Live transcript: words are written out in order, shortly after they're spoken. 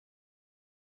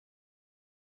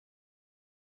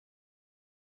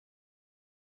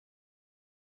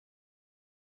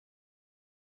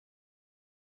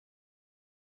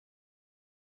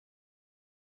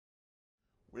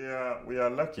We are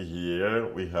lucky here.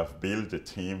 We have built a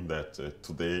team that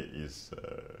today is,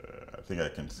 I think I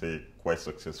can say, quite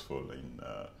successful in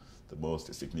the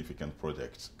most significant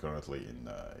projects currently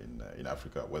in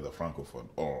Africa, whether francophone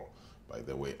or, by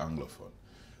the way, anglophone.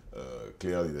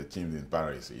 Clearly, the team in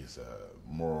Paris is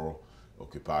more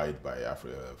occupied by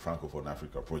Francophone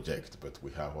Africa project, but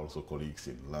we have also colleagues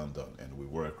in London, and we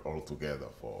work all together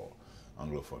for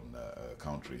anglophone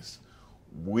countries.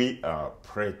 We are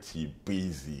pretty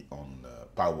busy on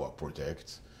power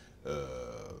projects.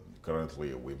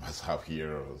 Currently, we must have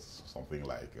here something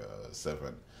like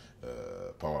 7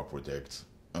 power projects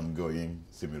ongoing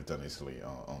simultaneously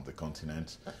on the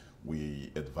continent.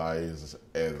 We advise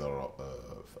either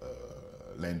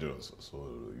lenders, so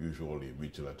usually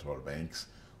multilateral banks,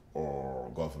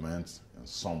 or governments, and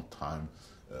sometimes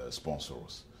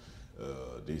sponsors.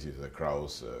 This is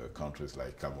across countries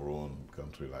like Cameroon,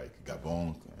 country like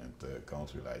Gabon, and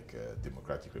country like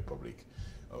Democratic Republic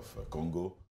of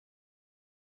Congo.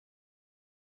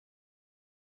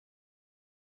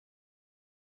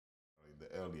 In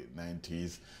the early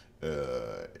 90s,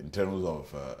 in terms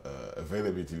of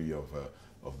availability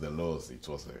of the laws, it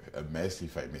was a mess,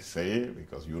 if I may say,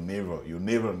 because you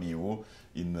never knew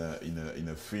in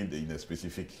a field, in a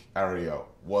specific area,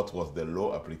 what was the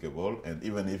law applicable, and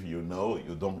even if you know,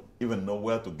 you don't even know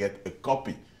where to get a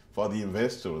copy for the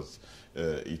investors.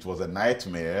 It was a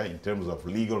nightmare in terms of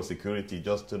legal security,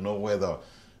 just to know whether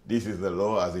this is the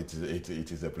law as it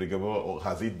is applicable, or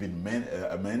has it been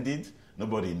amended.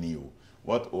 Nobody knew.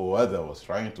 What OADA was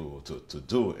trying to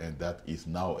do, and that is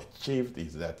now achieved,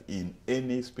 is that in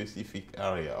any specific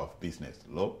area of business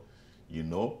law, you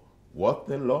know what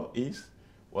the law is,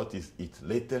 what is its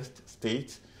latest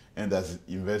state, and as an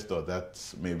investor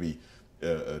that's maybe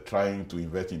trying to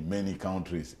invest in many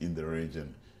countries in the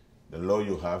region, the law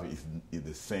you have is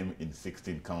the same in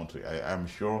 16 countries. I'm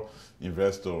sure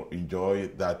investors enjoy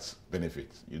that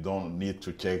benefit. You don't need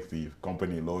to check the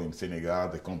company law in Senegal,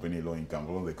 the company law in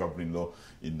Cameroon, the company law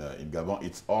in Gabon.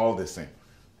 It's all the same.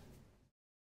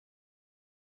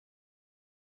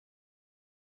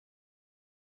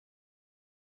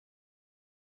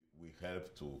 We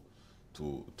help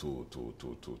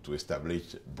to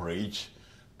establish bridge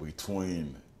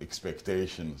between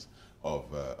expectations of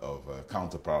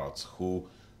counterparts who,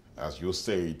 as you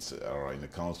said, are in a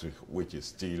country which is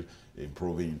still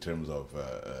improving in terms of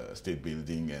state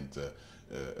building and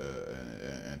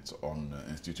on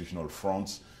institutional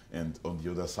fronts, and on the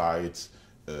other side,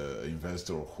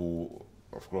 investors who,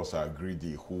 of course, are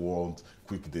greedy, who want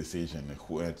quick decision,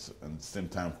 who at the same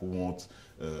time who want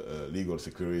legal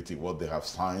security. What they have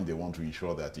signed, they want to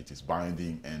ensure that it is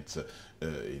binding, and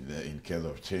in case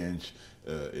of change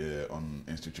on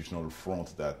institutional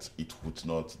front, that it would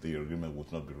not, the agreement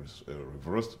would not be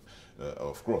reversed.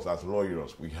 Of course, as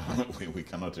lawyers, we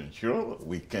cannot ensure.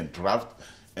 We can draft,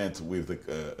 and with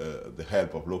the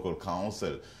help of local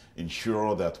counsel,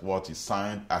 ensure that what is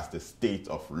signed as the state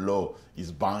of law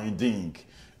is binding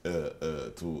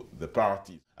to the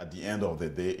parties. At the end of the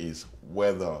day, is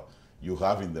whether you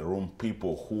have in the room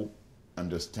people who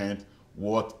understand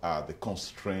what are the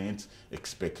constraints,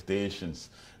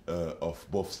 expectations of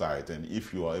both sides. And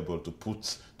if you are able to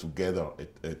put together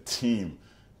a team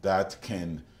that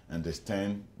can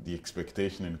understand the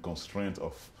expectation and constraint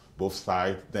of both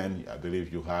sides, then I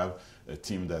believe you have a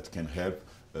team that can help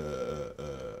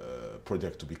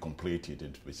project to be completed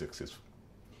and to be successful.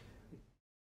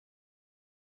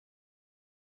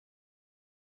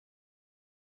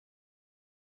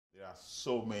 There are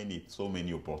so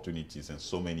many opportunities and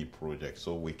so many projects,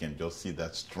 so we can just see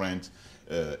that strength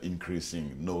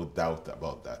increasing, no doubt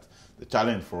about that. The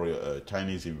challenge for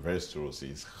Chinese investors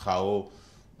is how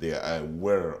they are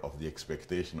aware of the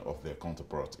expectation of their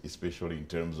counterparts, especially in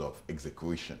terms of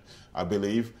execution. I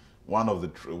believe one of the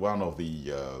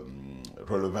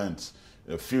relevant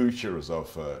features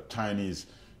of Chinese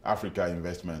Africa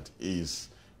investment is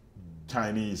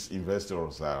Chinese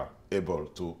investors are able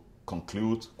to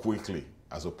conclude quickly,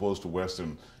 as opposed to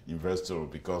Western investors,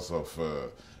 because of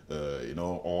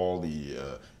all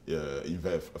the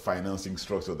financing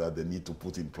structure that they need to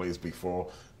put in place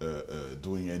before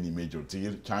doing any major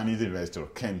deal. Chinese investors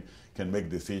can make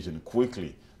decisions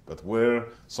quickly, but where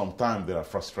sometimes there are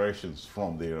frustrations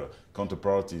from their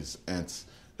counterparties, and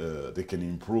they can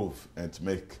improve and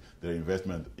make their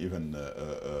investment even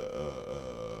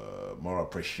more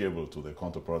appreciable to the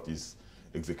counterparties'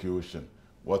 execution.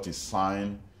 What is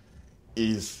signed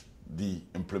is the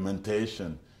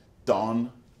implementation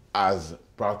done as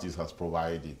parties has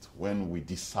provided. When we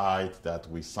decide that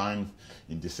we signed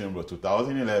in December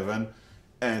 2011,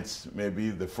 and maybe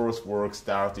the first work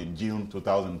start in June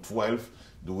 2012.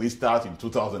 Do we start in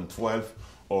 2012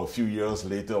 or a few years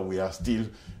later? We are still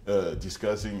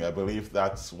discussing. I believe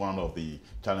that's one of the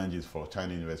challenges for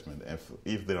Chinese investment.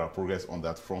 If there are progress on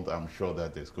that front, I'm sure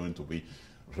that there's going to be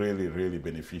really, really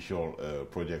beneficial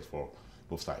projects for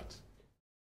both sides.